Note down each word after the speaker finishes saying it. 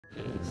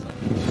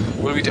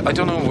Will we I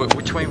don't know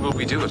which way will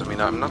we do it. I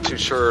mean, I'm not too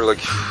sure. Like,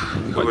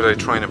 who would I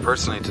try and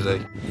impersonate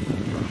today?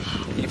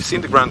 You've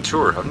seen the Grand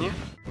Tour, haven't you?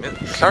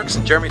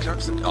 Clarkson, Jeremy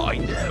Clarkson. Oh, I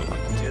know.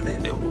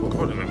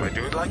 What am I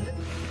doing like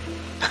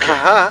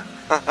that?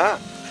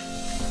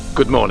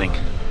 Good morning.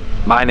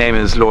 My name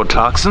is Lord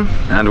Clarkson,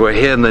 and we're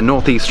here in the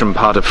northeastern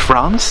part of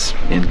France,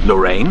 in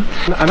Lorraine.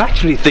 I'm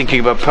actually thinking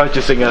about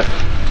purchasing a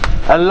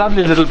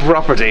lovely little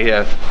property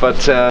here,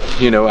 but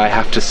you know, I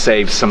have to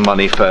save some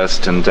money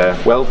first, and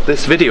well,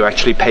 this video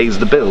actually pays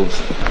the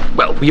bills.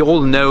 Well, we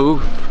all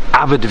know,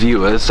 avid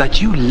viewers,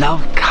 that you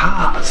love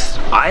cars.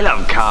 I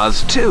love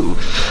cars too.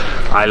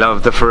 I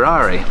love the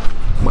Ferrari.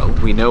 Well,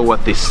 we know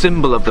what the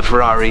symbol of the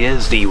Ferrari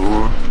is, the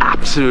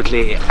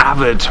absolutely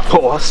avid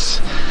horse.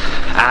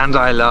 And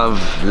I love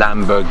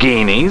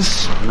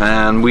Lamborghinis,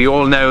 and we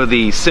all know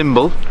the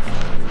symbol,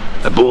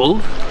 a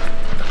bull,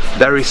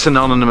 very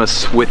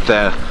synonymous with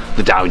the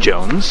Dow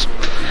Jones.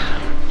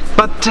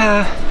 But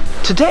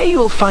today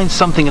you'll find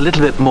something a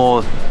little bit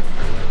more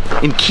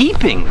in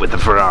keeping with the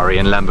Ferrari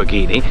and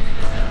Lamborghini,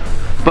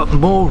 but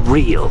more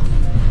real.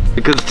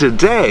 Because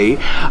today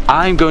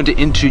I'm going to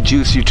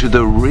introduce you to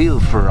the real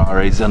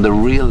Ferraris and the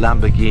real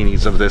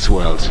Lamborghinis of this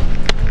world.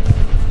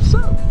 So,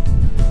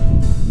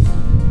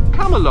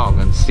 come along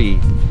and see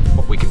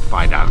what we can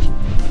find out.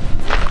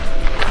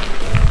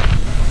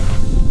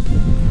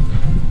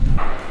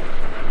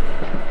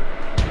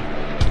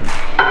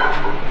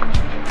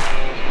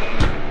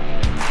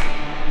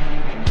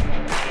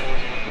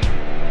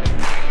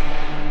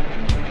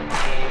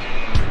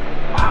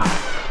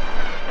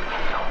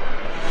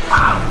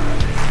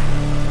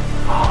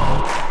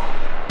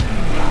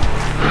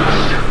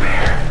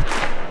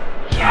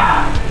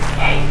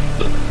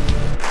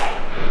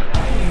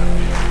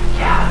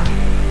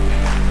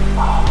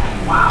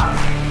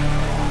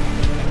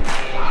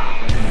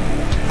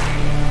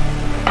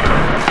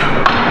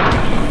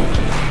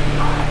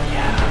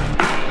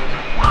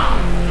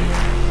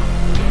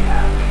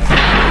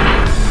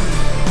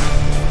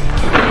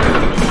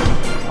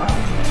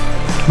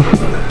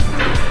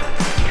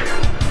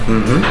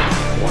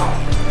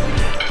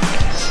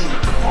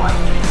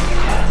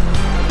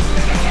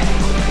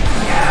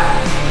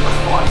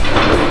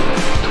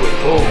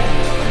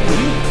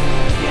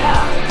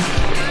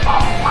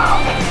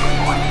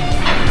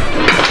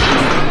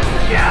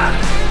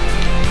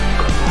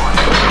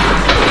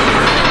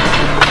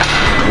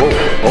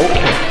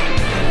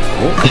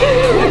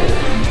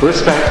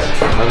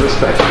 Respect, I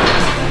respect.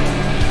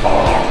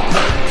 Oh.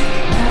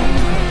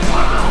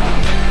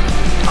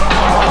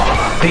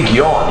 Wow. Big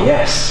yawn,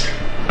 yes.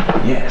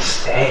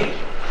 Yes, hey,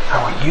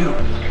 how are you?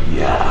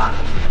 Yeah.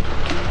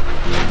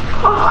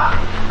 Ah.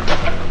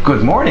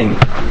 Good morning.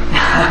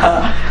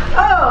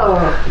 Oh.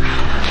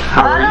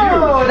 How are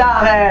Hello, you?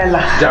 Darrell.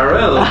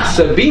 Darrell,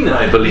 Sabine,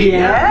 I believe.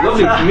 Yes.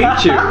 Lovely to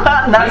meet you.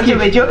 Nice to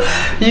meet you.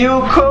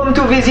 You come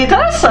to visit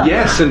us?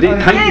 Yes, indeed.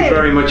 Okay. Thank you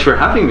very much for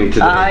having me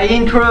today. I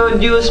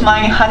introduce my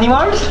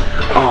animals.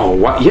 Oh,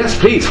 what? Yes,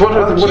 please. What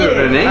are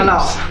their names?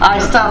 I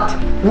start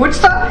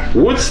Woodstock.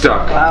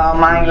 Woodstock.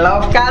 My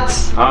love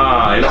cats.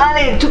 Ah,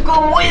 Allez, to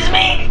come with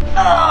me.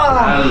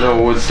 Oh.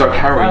 hello, Woodstock.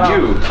 How are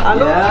you?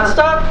 Hello, Yeah.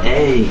 Woodstock.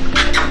 Hey.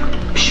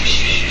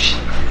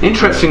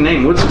 Interesting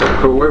name,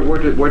 Woodstock.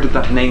 Where did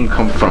that name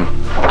come from?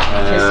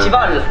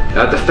 Festival.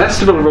 The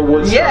festival of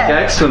Woodstock.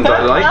 Yeah. Excellent.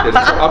 I like it. So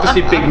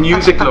obviously, big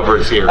music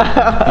lovers here.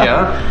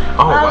 Yeah.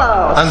 Oh,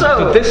 wow. And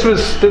so this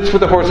was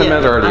the horse I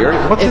met earlier.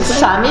 What's it's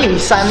his name?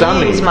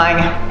 Sammy is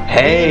mine.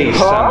 Hey,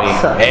 Sammy.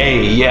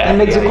 Hey, yeah. He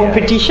makes a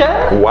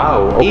competition.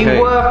 Wow. Okay. He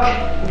work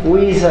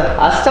with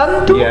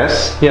Aston too.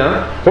 Yes.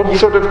 Yeah. What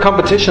sort of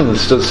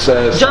competitions does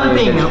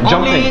Jumping.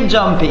 Only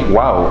jumping.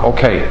 Wow.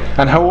 Okay.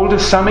 And how old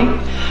is Sammy?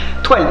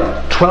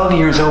 12. 12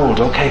 years old.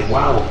 Okay.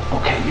 Wow.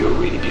 Okay. You're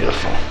really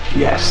beautiful.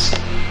 Yes.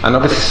 And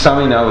obviously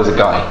Sammy now is a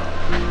guy.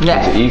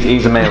 Yeah.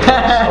 He's a male. Okay.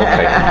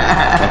 Okay.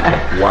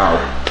 Wow.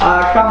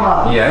 Come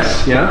on.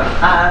 Yes. Yeah.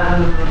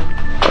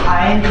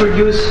 I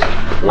introduce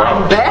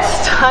my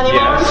best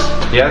animals.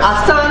 Yes. Yes.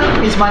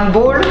 Aston is my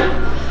bull.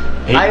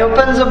 I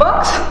open the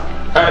box.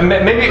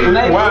 Maybe.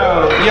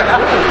 Wow. Yeah.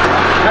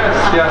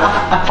 Yes.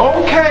 Yeah.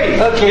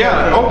 Okay. Okay.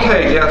 Yeah.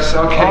 Okay. Yes.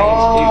 Okay.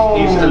 Oh.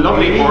 He's a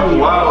lovely boy.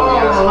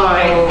 Wow. Yes.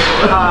 Hi.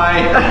 Hi.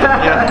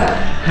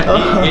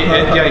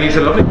 Yeah. Yeah. He's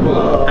a lovely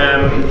bull.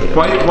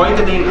 Why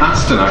the name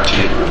Aston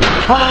actually?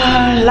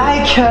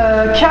 Like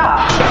a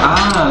car.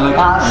 Like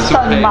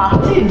Aston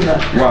Martin.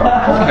 Wow.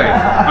 Okay.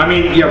 I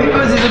mean, yeah.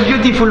 Because he's a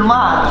beautiful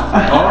man.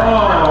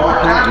 Oh.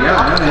 Okay.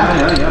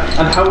 Yeah.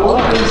 And how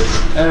old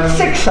is?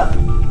 6.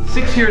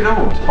 6 years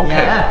old.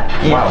 Okay.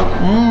 Yeah.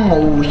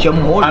 Wow.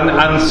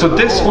 And so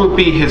this will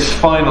be his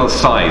final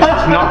size.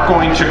 It's not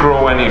going to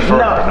grow any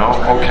further. No.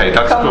 Okay.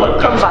 That's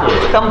good.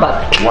 Come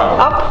back. Wow.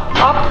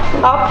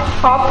 Up.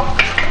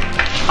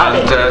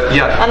 And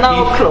yeah. And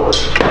now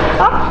close.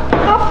 Up.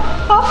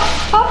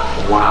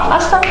 Wow.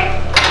 Aston.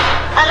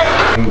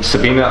 Allez.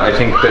 Sabine, I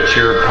think that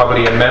you're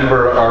probably a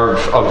member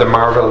of the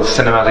Marvel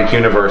Cinematic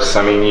Universe.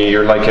 I mean,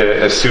 you're like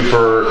a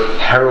super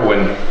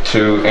heroine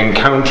to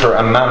encounter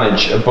and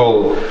manage a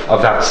bull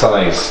of that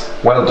size.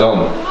 Well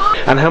done.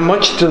 And how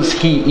much does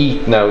he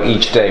eat now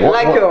each day?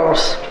 Like a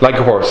horse. Like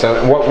a horse.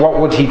 And what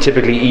would he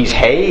typically eat?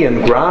 Hay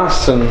and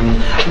grass and...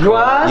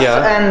 Grass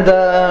and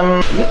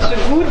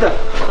it's food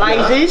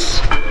like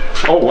this.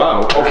 Oh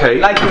wow, okay.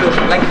 Like the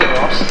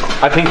horse.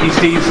 I think he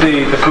sees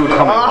the food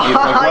coming. Oh, like,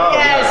 wow,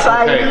 yes,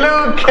 yeah, okay.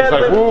 I look He's at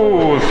like, the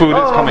ooh, food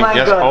is coming. My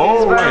Yes. God,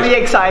 Oh, he's very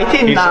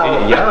exciting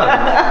now.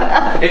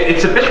 Yeah.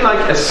 It's a bit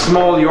like a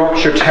small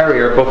Yorkshire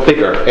Terrier, but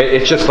bigger.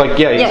 It's just like,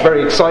 he's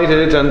very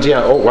excited and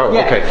oh wow,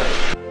 okay.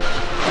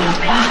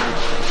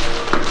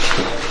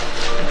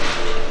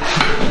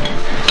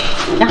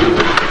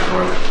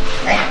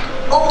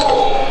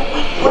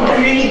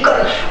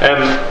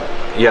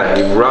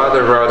 Yeah,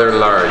 rather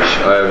large.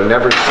 I've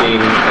never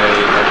seen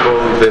a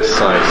bull this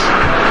size.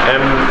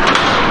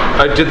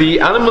 Do the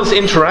animals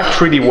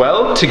interact really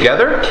well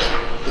together?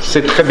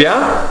 C'est très bien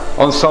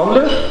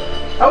ensemble?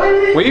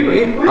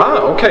 Oui.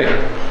 Ah, okay.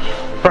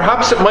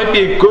 Perhaps it might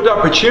be a good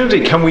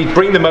opportunity. Can we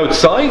bring them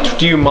outside?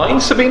 Do you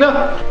mind,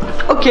 Sabina?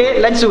 Okay,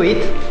 let's do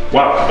it.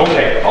 Wow.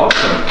 Okay.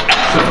 Awesome.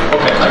 Excellent.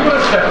 Okay, I'm going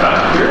to step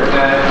back here.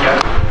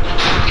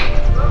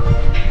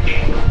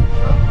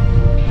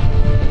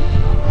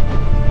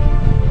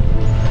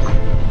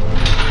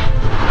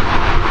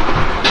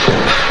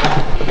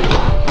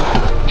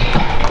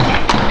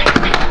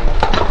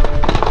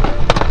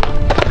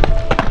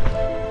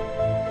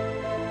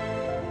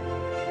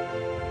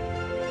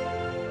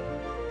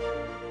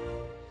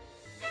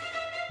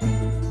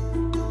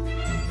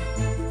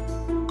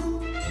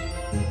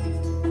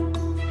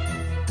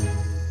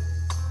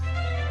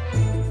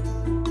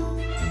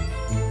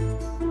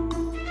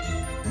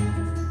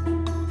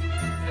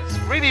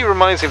 Really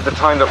reminds me of the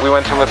time that we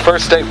went on the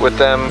first date with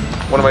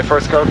one of my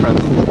first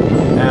girlfriends.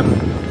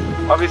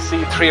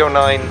 Obviously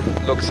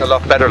 309 looks a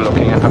lot better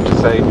looking, I have to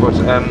say, but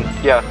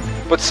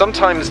but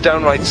sometimes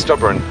downright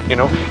stubborn, you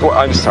know. Oh,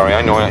 I'm sorry,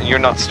 I know you're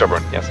not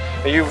stubborn. Yes.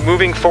 Are you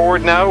moving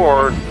forward now,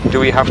 or do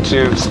we have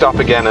to stop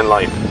again in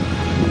life?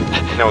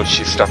 No,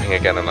 she's stopping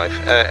again in life.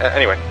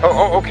 Anyway.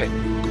 Oh, okay.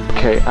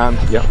 Okay, and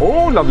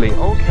oh, lovely.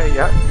 Okay,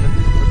 yeah.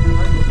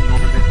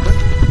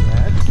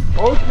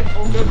 Okay,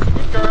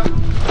 good girl.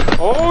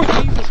 Oh,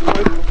 Jesus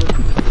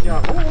Christ.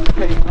 Yeah, oh,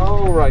 okay.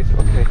 Oh, right,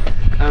 okay.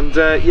 And,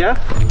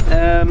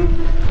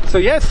 so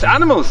yes,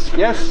 animals,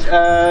 yes,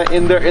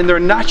 in their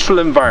natural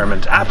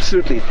environment.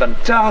 Absolutely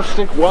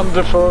fantastic,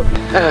 wonderful.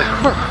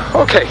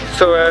 Okay,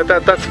 so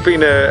that's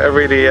been a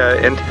really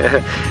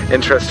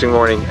interesting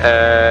morning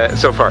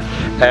so far.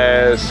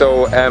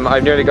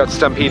 I've nearly got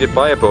stampeded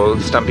by a bull,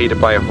 stampeded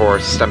by a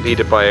horse,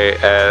 stampeded by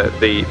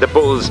the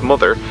bull's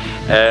mother.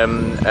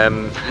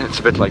 It's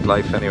a bit like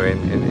life anyway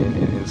in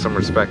some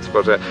respects,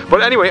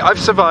 but anyway, I've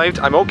survived.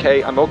 I'm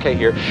okay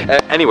here.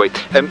 Anyway,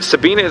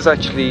 Sabina is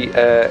actually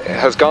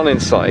has gone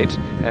inside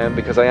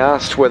because I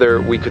asked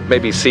whether we could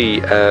maybe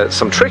see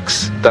some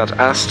tricks that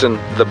Aston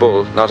the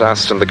bull, not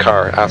Aston the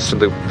car, Aston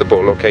the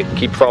bull, okay,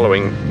 keep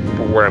following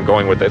where I'm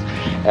going with this,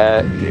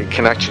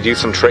 can actually do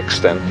some tricks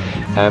then.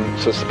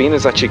 So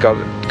Sabina's actually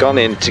gone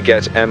in to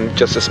get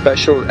just a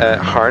special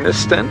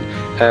harness then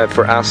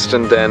for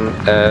Aston then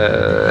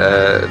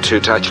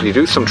to actually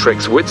do some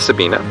tricks with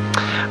Sabina.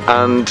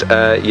 And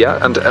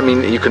and I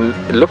mean, you can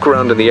look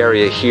around in the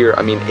area here.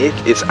 I mean, it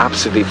is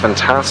absolutely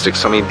fantastic.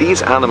 So I mean,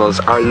 these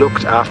animals are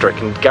looked after. I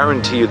can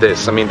guarantee you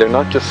this. I mean, they're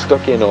not just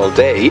stuck in all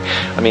day.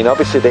 I mean,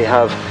 obviously they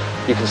have,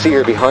 you can see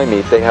here behind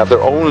me, they have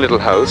their own little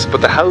house,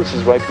 but the house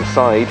is right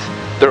beside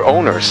their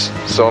owners.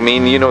 So I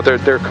mean, you know,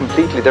 they're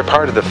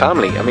part of the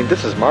family. I mean,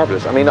 this is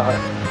marvelous. I mean,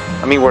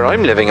 where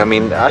I'm living, I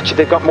mean, actually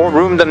they've got more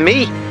room than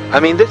me. I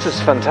mean, this is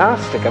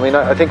fantastic. I mean,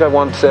 I think I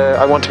want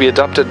to be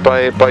adopted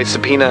by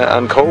Sabina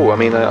and Co. I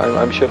mean,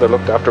 I'm sure they're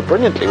looked after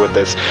brilliantly with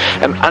this.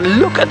 And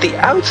look at the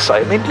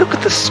outside. I mean, look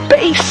at the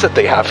space that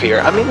they have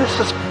here. I mean, this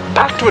is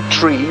packed with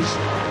trees.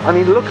 I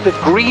mean, look at the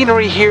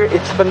greenery here.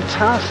 It's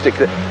fantastic.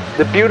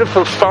 The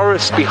beautiful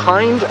forest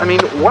behind. I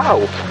mean,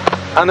 wow.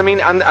 And I mean,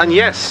 and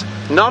yes,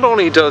 not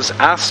only does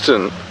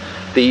Aston,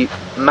 the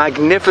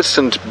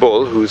magnificent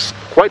bull, who's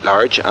quite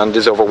large and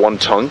is over 1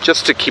 ton,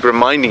 just to keep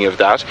reminding you of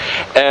that.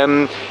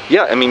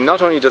 I mean,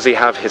 not only does he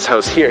have his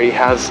house here, he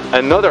has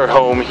another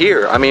home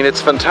here. I mean,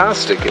 it's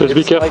fantastic. Just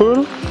be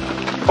careful.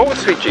 Oh,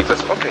 sweet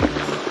Jesus. Okay.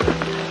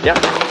 Yeah.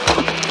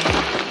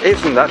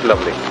 Isn't that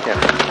lovely? Yeah.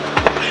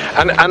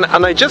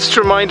 And I just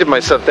reminded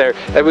myself there,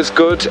 it was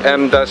good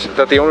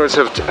that the owners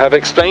have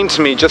explained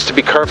to me just to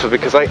be careful,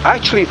 because I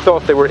actually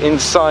thought they were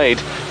inside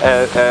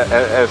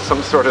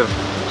some sort of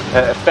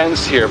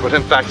fence here, but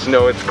in fact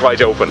no, it's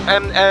quite open.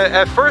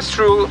 First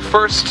rule,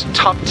 first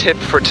top tip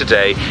for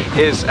today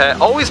is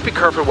always be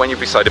careful when you're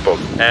beside a bull.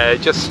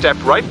 Just step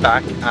right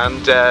back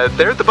and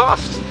they're the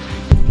boss.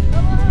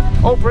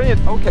 Oh,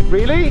 brilliant. Okay,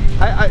 really?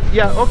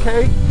 Yeah,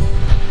 okay.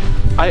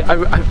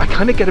 I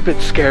kind of get a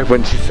bit scared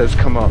when she says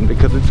come on,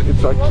 because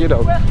it's like, you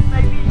know.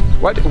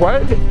 What?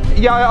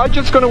 Yeah, I'm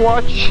just going to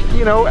watch,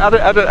 you know, at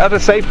a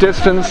safe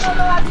distance.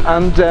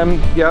 And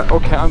yeah,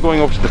 okay, I'm going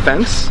over to the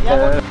fence.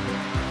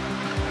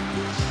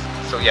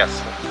 So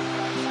yes,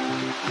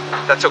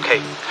 that's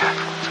okay.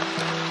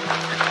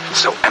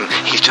 So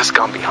he's just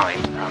gone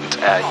behind,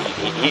 and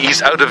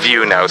he's out of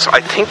view now. So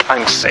I think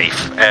I'm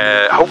safe.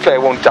 Hopefully I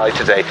won't die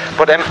today.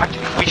 But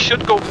actually, we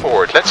should go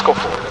forward. Let's go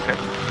forward. Okay.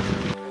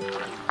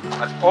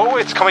 Oh,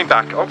 it's coming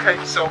back. Okay,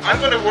 so I'm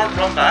going to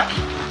run back.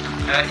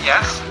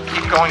 Yes,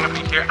 keep going up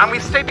here, and we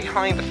stay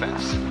behind the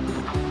fence.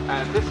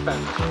 And this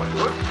fence is quite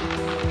good.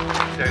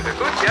 They're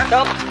good, yeah.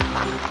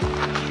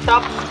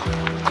 Stop.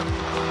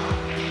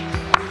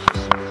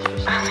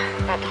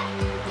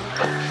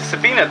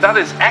 Sabina, that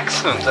is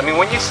excellent. I mean,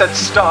 when you said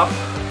stop,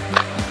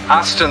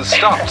 Aston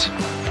stopped.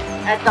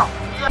 Attends.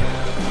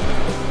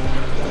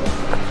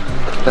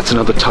 That's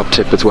another top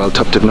tip as well,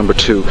 top tip number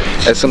 2.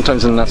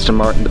 Sometimes in an Aston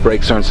Martin the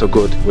brakes aren't so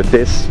good. With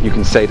this, you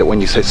can say that when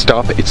you say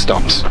stop, it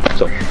stops.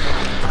 So,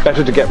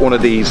 better to get one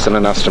of these than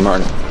an Aston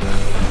Martin.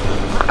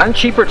 And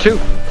cheaper too.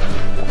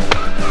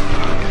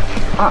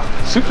 Ah,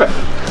 super.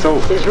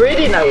 So it's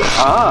ready now.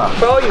 Ah.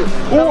 For you.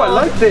 Oh, I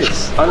like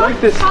this. I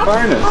like this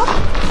harness.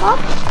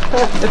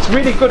 It's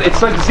really good.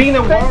 It's like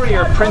Xena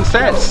Warrior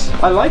Princess.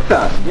 I like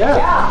that.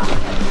 Yeah.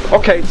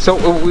 Okay, so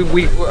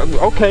we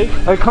okay.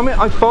 I come in.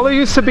 I follow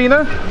you,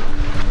 Sabina.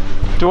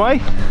 Do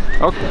I?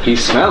 Okay. He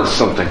smells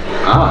something.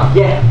 Ah.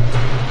 Yeah.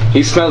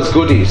 He smells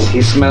goodies.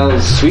 He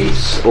smells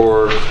sweets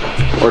or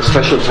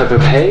special type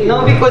of hay.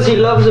 No, because he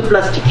loves the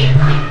plastic.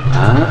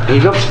 Ah, he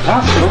loves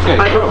plastic. Okay.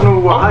 I don't know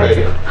why.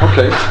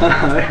 Okay.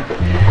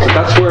 So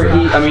that's where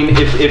he. I mean,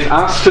 if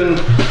Aston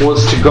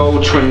was to go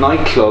to a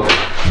nightclub,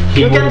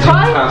 he would take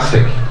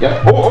plastic.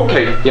 Yeah. Oh,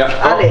 okay. Yeah.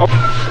 Oh.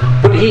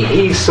 But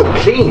he's so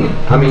clean.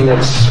 I mean,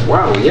 it's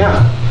wow.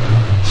 Yeah.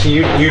 So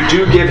you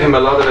do give him a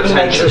lot of attention.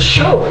 He makes a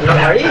show.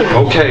 Really.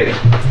 Okay.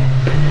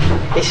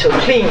 He's so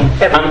clean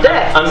every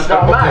day. It's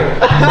normal.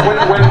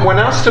 Okay. when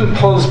Aston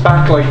pulls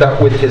back like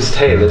that with his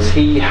tail, is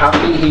he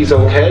happy? He's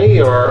okay,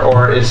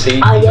 or is he? He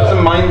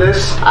doesn't mind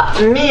this.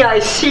 Me, I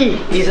see.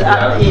 He's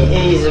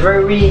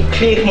very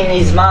clear in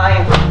his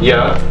mind.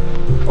 Yeah.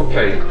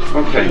 Okay.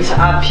 Okay. He's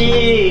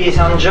happy. He's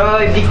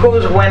enjoy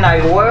because when I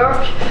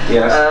work,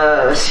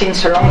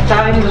 since a long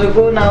time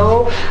ago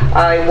now,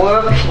 I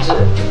work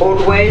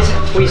always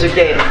with a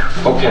game.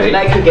 Okay.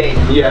 Like a game.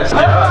 Yes.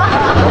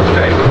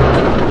 Okay.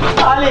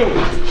 Allez,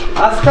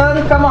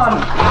 Aston, come on.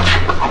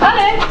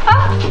 Allez,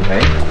 hop.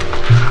 Okay.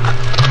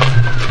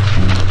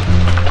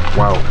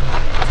 Wow.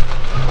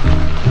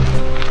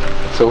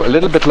 So a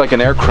little bit like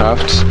an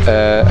aircraft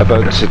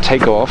about to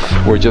take off.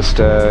 We're just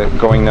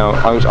going now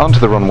out onto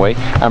the runway,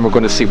 and we're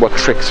going to see what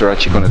tricks are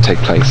actually going to take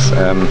place.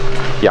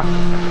 Yeah.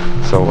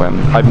 So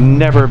I've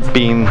never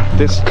been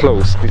this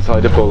close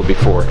beside a bull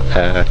before.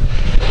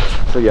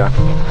 So yeah,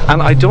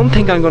 and I don't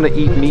think I'm going to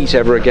eat meat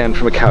ever again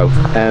from a cow,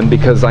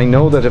 because I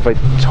know that if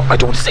I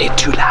don't say it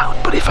too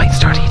loud, but if I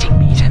start eating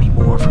meat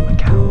anymore from a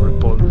cow or a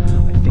bull,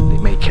 I think they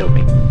may kill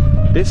me.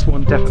 This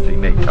one definitely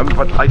may,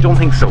 but I don't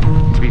think so.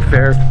 To be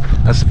fair,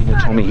 as Sabina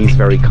told me, he's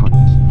very kind.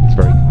 He's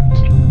very kind.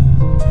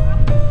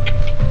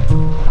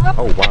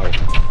 Oh wow.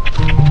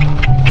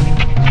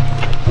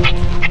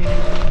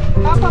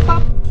 Up, up,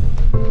 up.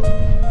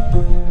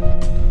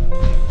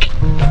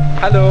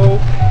 Hello.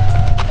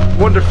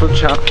 Wonderful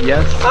chap,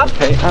 yes.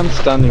 Okay, I'm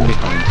standing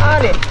behind.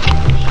 Allez,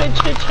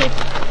 schritt.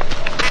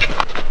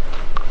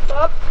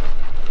 Stop.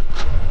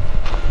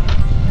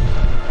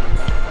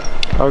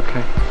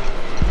 Okay.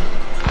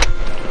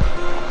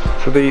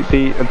 So the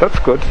that's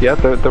good. Yeah,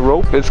 the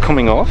rope is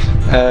coming off.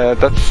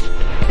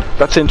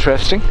 That's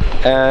interesting.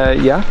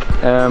 Yeah.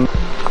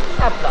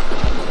 Hop là.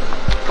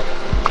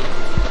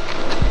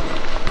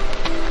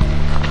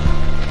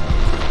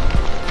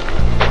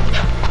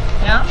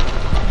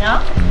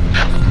 Yeah.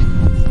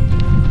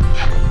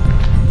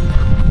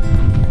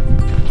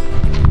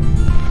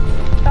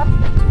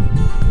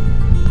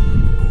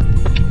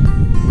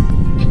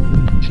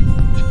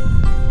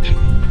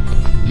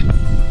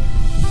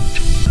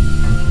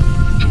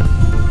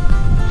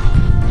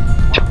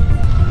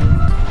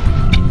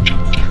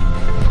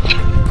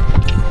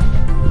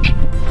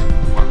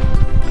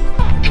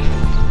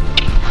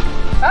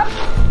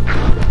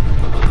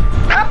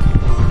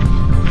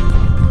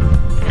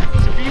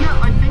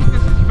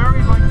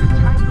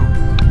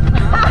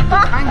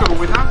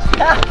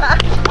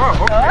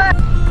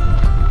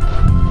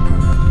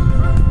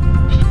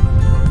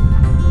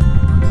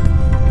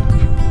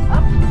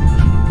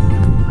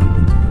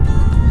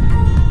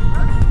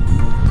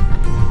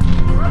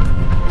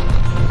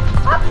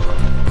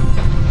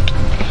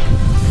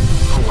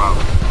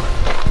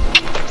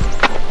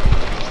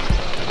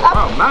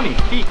 Many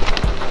feet.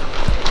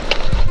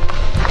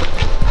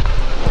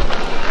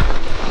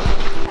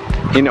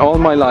 In all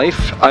my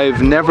life,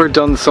 I've never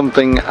done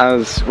something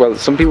as, well,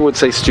 some people would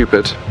say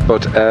stupid,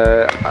 but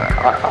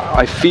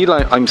I feel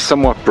like I'm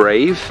somewhat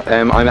brave.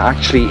 I'm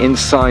actually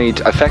inside,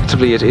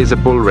 effectively it is a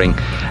bull ring.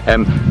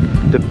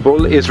 The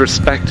bull is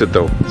respected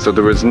though, so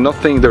there is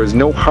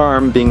no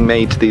harm being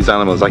made to these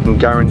animals, I can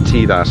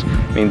guarantee that.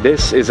 I mean,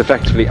 this is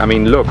effectively, I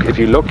mean, look, if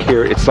you look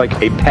here, it's like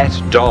a pet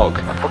dog.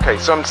 Okay,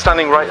 so I'm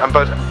standing I'm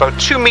about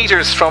 2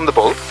 meters from the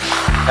bull.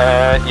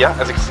 Yeah,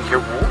 as you can see here,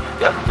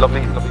 yeah,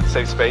 lovely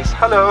safe space.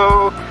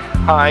 Hello,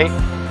 hi.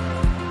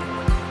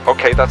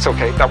 Okay, that's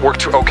okay, that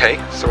worked okay.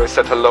 So I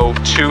said hello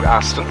to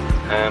Aston,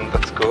 and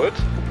that's good.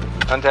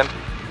 And then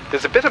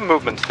there's a bit of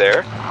movement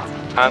there,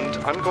 and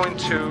I'm going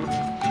to,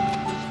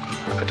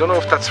 I don't know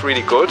if that's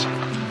really good.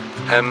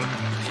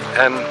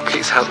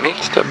 Please help me.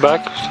 Step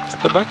back.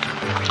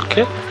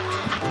 Okay.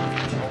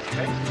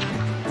 Okay.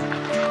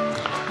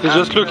 He's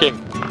just looking.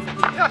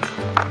 Yeah.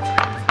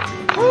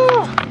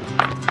 Woo.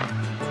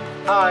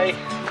 Hi.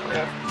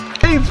 Yeah.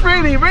 He's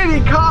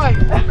really kind.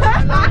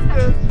 I like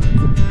this.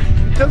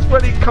 Just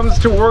when he comes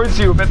towards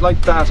you, a bit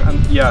like that,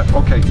 and yeah,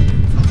 okay.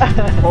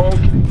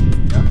 Okay.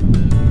 Yeah.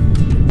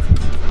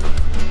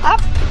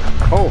 Up.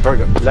 Oh, very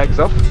good. Legs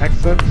up.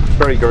 Excellent.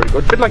 Very good.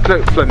 Bit like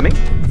flamingo.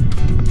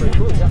 Very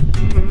cool, yeah.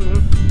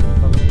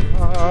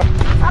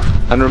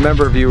 And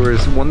remember,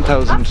 viewers,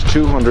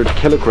 1,200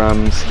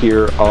 kilograms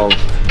here of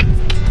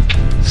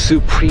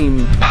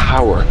supreme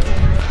power.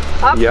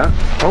 Up. Yeah?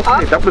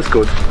 Okay, that was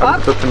good. That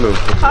was good to move.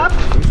 Up.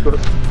 That was good.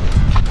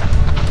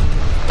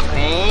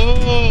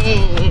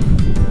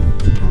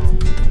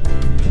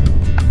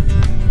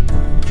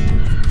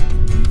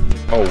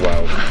 Oh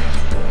wow.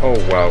 Oh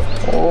wow.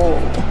 Oh.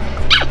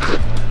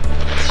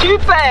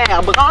 Super!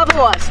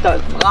 Bravo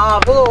Aston!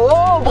 Bravo!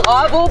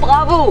 Oh,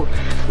 bravo!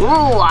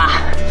 Ooh,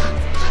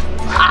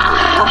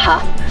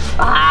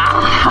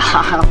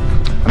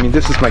 I mean,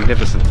 this is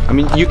magnificent. I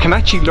mean, you can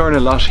actually learn a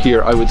lot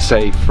here, I would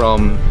say,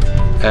 from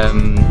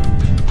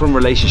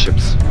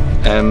relationships.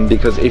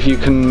 Because if you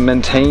can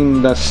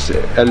maintain a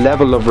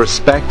level of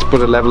respect,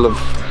 but a level of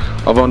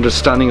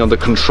understanding of the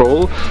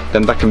control,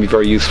 then that can be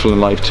very useful in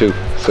life too.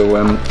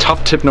 So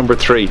top tip number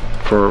 3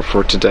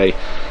 for today.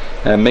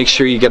 Make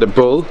sure you get a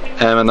bull,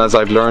 and as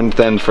I've learned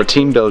then for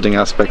team building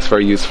aspects,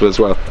 very useful as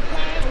well.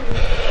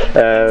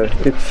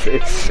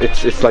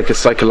 It's like a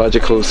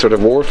psychological sort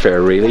of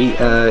warfare really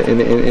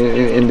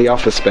in the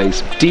office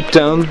space. Deep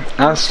down,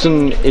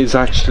 Aston is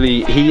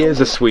actually, he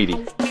is a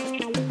sweetie.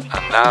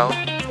 And now,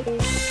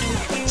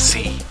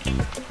 see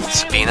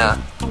Sabine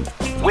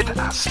with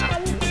Aston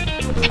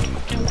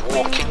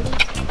walking.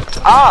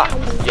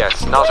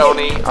 Yes, not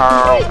only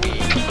are we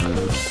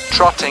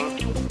trotting,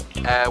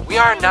 we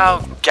are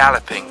now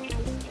galloping,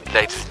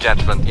 ladies and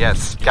gentlemen.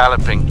 Yes,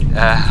 galloping.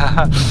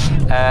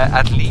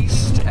 At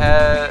least,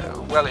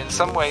 well, in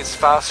some ways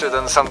faster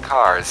than some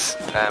cars,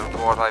 from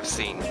what I've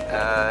seen.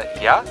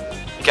 Yeah,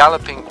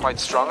 galloping quite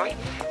strongly.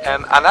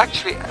 And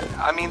actually,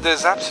 I mean,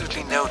 there's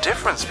absolutely no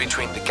difference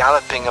between the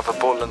galloping of a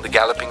bull and the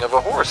galloping of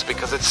a horse,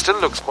 because it still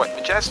looks quite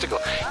majestical.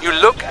 You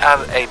look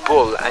at a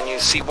bull and you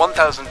see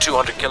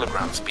 1,200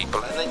 kilograms,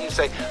 people, and then you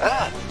say,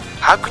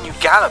 how can you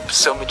gallop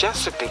so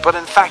majestically? But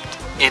in fact,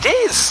 it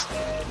is.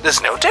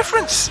 There's no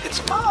difference.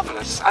 It's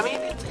marvelous. I mean,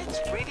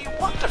 it's really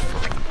wonderful.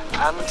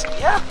 And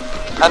yeah,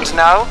 and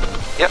now,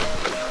 yep,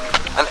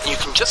 and you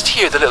can just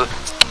hear the little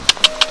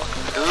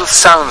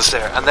sounds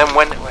there. And then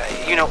when,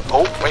 you know,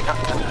 oh wait, no,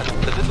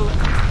 the little,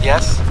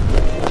 yes,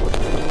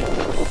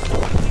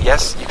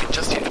 you can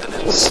just hear the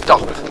little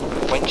stop.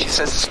 When she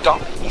says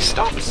stop, he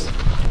stops.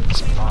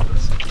 It's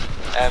marvelous.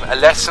 A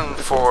lesson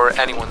for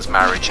anyone's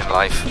marriage in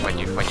life, when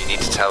you need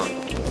to tell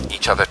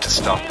each other to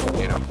stop.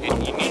 You know,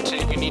 you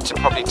need to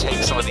probably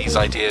take some of these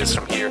ideas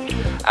from here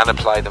and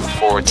apply them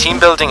for team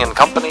building in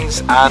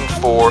companies and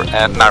for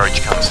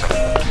marriage counselling.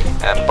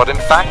 But in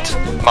fact,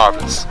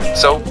 marvelous.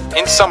 So,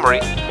 in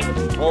summary,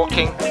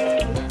 walking,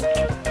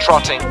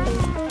 trotting,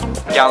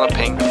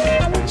 galloping,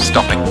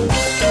 stopping.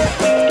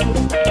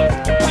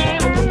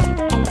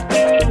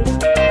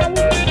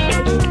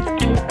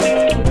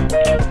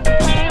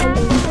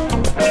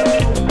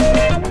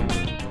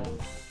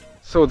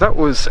 So that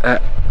was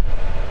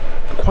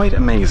quite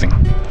amazing.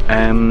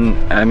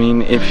 I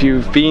mean, if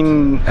you've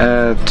been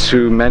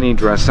to many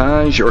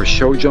dressage or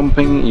show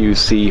jumping, you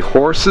see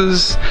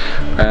horses,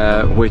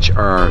 which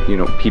are, you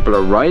know, people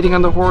are riding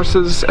on the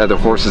horses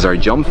are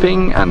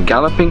jumping and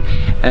galloping,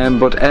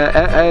 but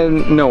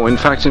no, in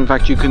fact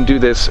you can do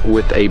this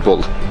with a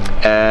bull,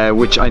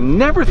 which I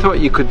never thought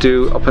you could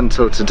do up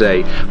until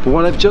today. But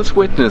what I've just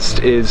witnessed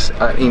is,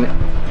 I mean,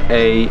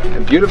 a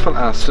beautiful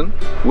Aston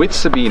with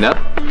Sabine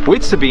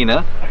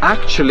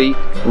actually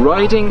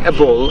riding a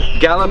bull,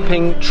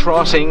 galloping,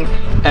 trotting,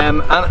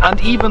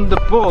 and even the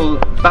bull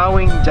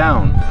bowing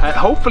down.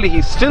 Hopefully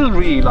he still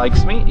really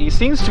likes me. He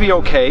seems to be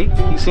okay.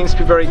 He seems to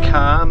be very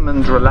calm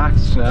and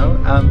relaxed now,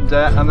 and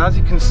as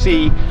you can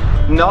see,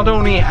 not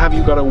only have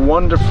you got a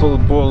wonderful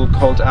bull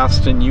called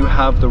Aston, you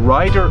have the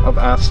rider of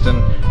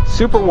Aston,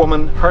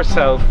 Superwoman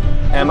herself,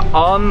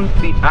 on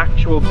the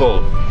actual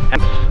bull.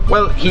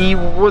 Well, he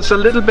was a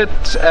little bit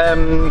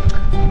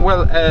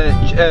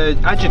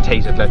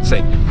agitated, let's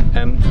say.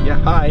 Yeah,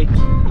 hi.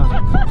 Lots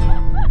of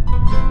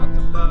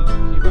love, I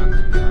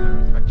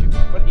respect you.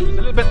 But he was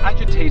a little bit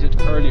agitated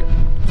earlier.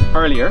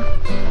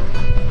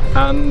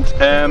 and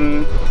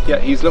yeah,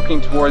 he's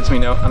looking towards me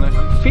now, and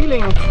I'm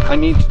feeling I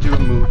need to do a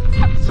move.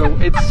 So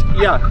it's,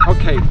 yeah,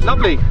 okay,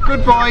 lovely,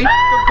 good boy,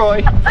 good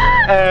boy.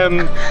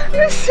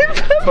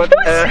 But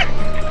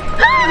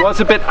he was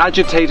a bit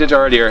agitated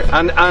earlier,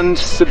 and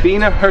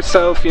Sabine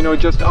herself, you know,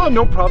 just, oh,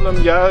 no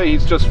problem, yeah,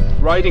 he's just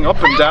riding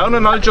up and down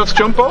and I'll just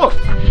jump off.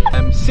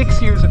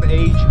 6 years of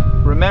age,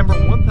 remember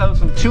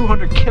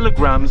 1,200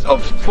 kilograms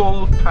of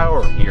full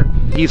power here.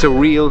 He's a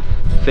real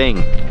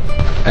thing.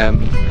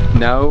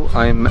 Now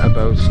I'm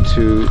about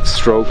to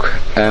stroke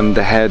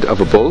the head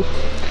of a bull.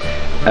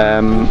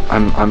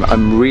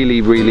 I'm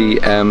really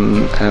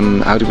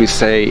how do we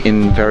say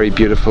in very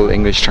beautiful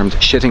English terms,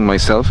 shitting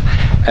myself,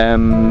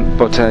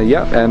 but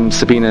yeah,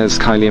 Sabine has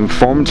kindly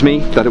informed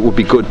me that it would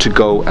be good to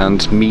go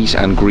and meet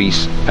and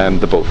greet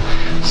the bull.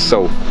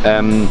 So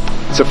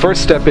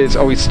first step is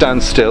always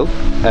stand still,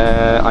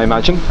 I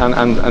imagine,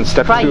 and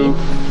step two,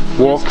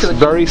 walks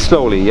very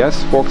slowly.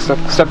 Yes, walk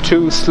step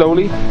two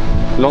slowly,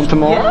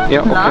 lentement.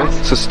 Yeah, okay.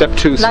 Nice. So step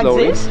two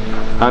slowly, like this?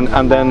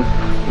 and then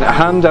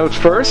hand out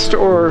first,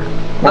 or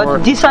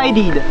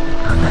decided.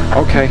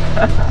 Okay.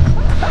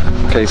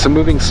 Okay, so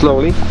moving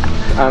slowly,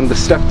 and the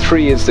step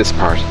three is this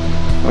part.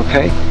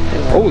 Okay.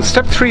 Oh,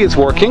 step three is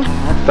working.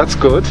 That's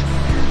good.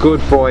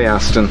 Good boy,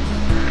 Aston.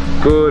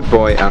 Good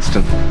boy,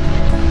 Aston.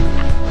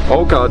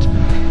 Oh God.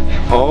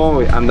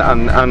 Oh,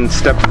 and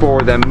step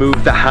four, then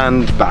move the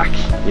hand back.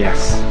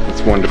 Yes,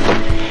 it's wonderful.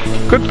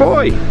 Good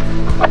boy.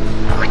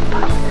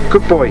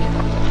 Good boy.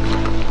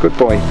 Good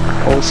boy.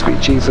 Oh, sweet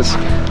Jesus.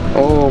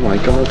 Oh my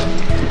God.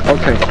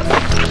 Okay.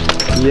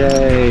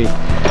 Yay.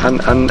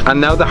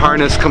 And now the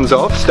harness comes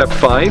off. Step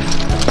 5.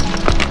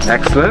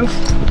 Excellent.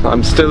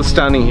 I'm still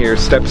standing here.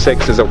 Step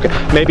 6 is okay.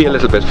 Maybe a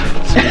little bit.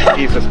 Sweet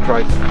Jesus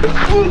Christ.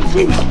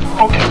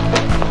 Okay.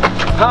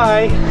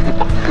 Hi.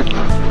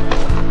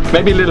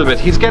 Maybe a little bit.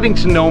 He's getting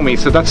to know me,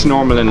 so that's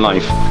normal in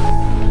life.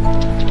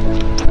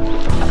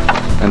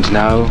 And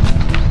now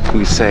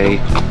we say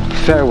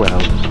farewell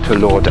to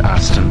Lord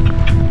Aston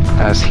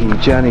as he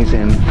journeys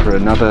in for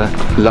another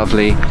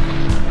lovely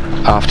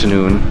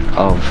afternoon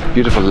of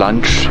beautiful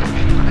lunch,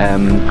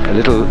 a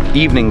little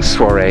evening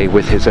soiree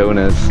with his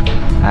owners,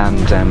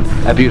 and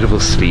a beautiful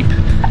sleep.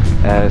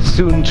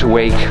 Soon to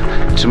wake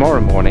tomorrow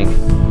morning,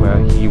 where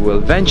he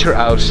will venture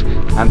out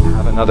and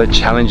have another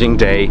challenging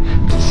day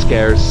to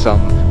scare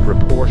some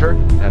reporter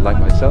like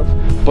myself,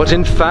 but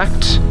in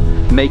fact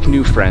make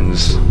new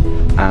friends.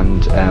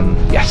 And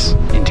yes,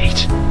 indeed.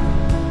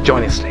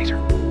 Join us later.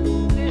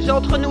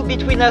 Entre nous,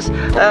 between us,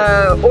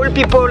 all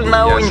people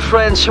now in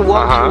France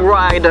want to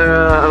ride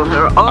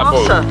a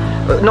horse.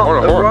 No,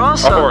 a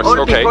horse. All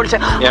okay. People say,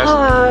 yes.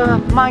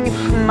 I'm a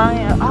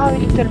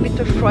little bit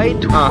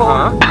afraid to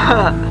fall.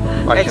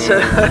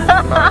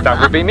 That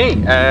would be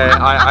me.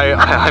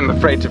 I'm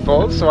afraid to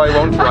fall, so I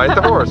won't ride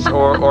the horse,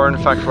 or in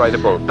fact ride a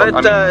bull.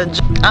 But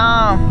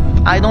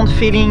I don't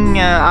feeling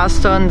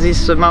Aston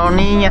this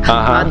morning.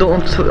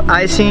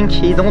 I think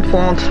he don't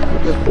want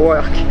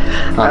work.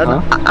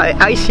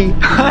 I see.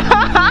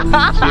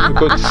 So you have a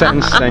good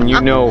sense then, you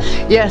know.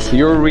 Yes.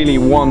 You're really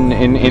one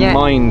in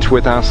mind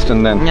with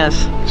Aston then.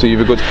 Yes. So you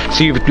have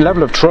a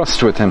level of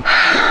trust with him.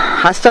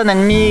 Aston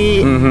and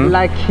me,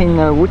 like in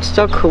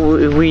Woodstock,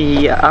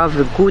 we have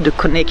a good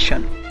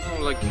connection.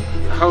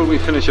 How will we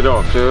finish it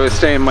off? Do I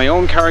stay in my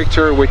own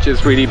character, which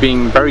is really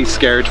being very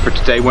scared for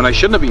today when I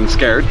shouldn't have been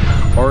scared,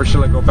 or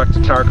shall I go back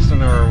to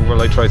Clarkson, or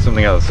will I try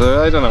something else?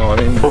 I don't know. I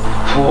mean,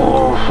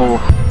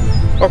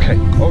 okay.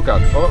 Oh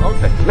God. Oh,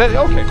 okay.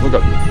 Okay, we'll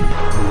go.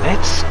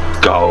 Let's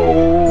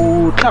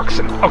go,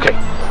 Clarkson. Okay.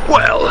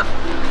 Well,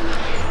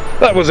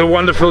 that was a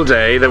wonderful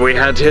day that we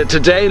had here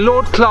today.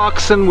 Lord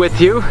Clarkson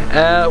with you.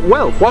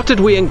 Well, what did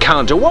we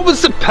encounter? What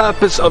was the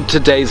purpose of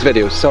today's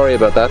video? Sorry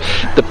about that.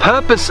 The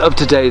purpose of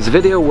today's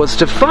video was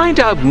to find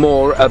out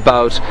more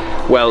about,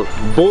 well,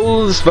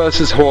 bulls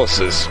versus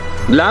horses.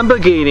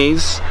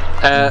 Lamborghinis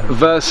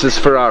versus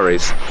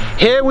Ferraris.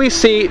 Here we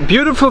see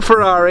beautiful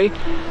Ferrari,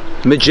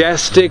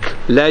 majestic,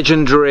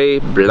 legendary,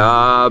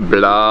 blah,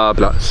 blah,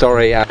 blah.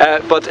 Sorry,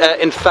 but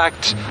in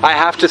fact, I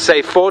have to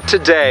say for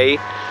today,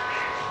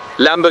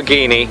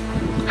 Lamborghini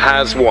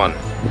has won.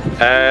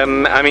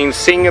 I mean,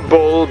 seeing a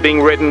bull being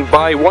ridden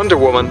by Wonder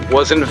Woman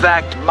was in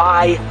fact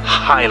my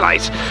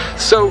highlight.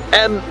 So,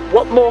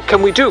 what more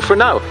can we do for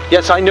now?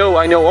 Yes, I know,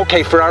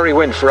 okay, Ferrari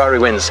wins.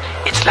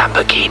 It's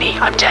Lamborghini,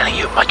 I'm telling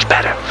you, much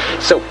better.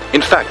 So,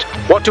 in fact,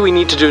 what do we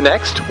need to do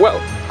next? Well,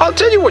 I'll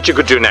tell you what you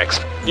could do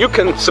next. You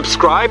can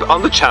subscribe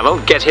on the channel,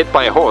 get hit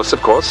by a horse,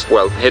 of course,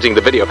 well, hitting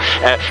the video,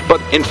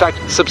 but in fact,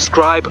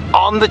 subscribe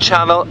on the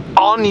channel,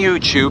 on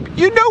YouTube.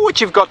 You know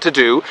what you've got to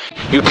do.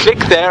 You click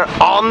there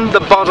on the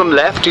bottom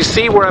left, you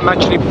see where I'm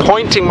actually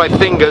pointing my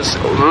fingers,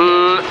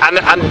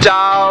 and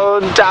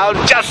down,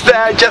 just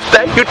there.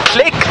 You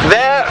click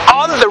there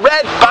on the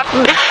red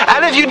button,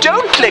 and if you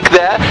don't click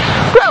there,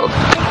 well,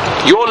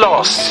 you're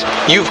lost.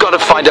 You've got to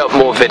find out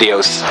more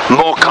videos,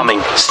 more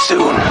coming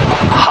soon.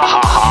 Haha.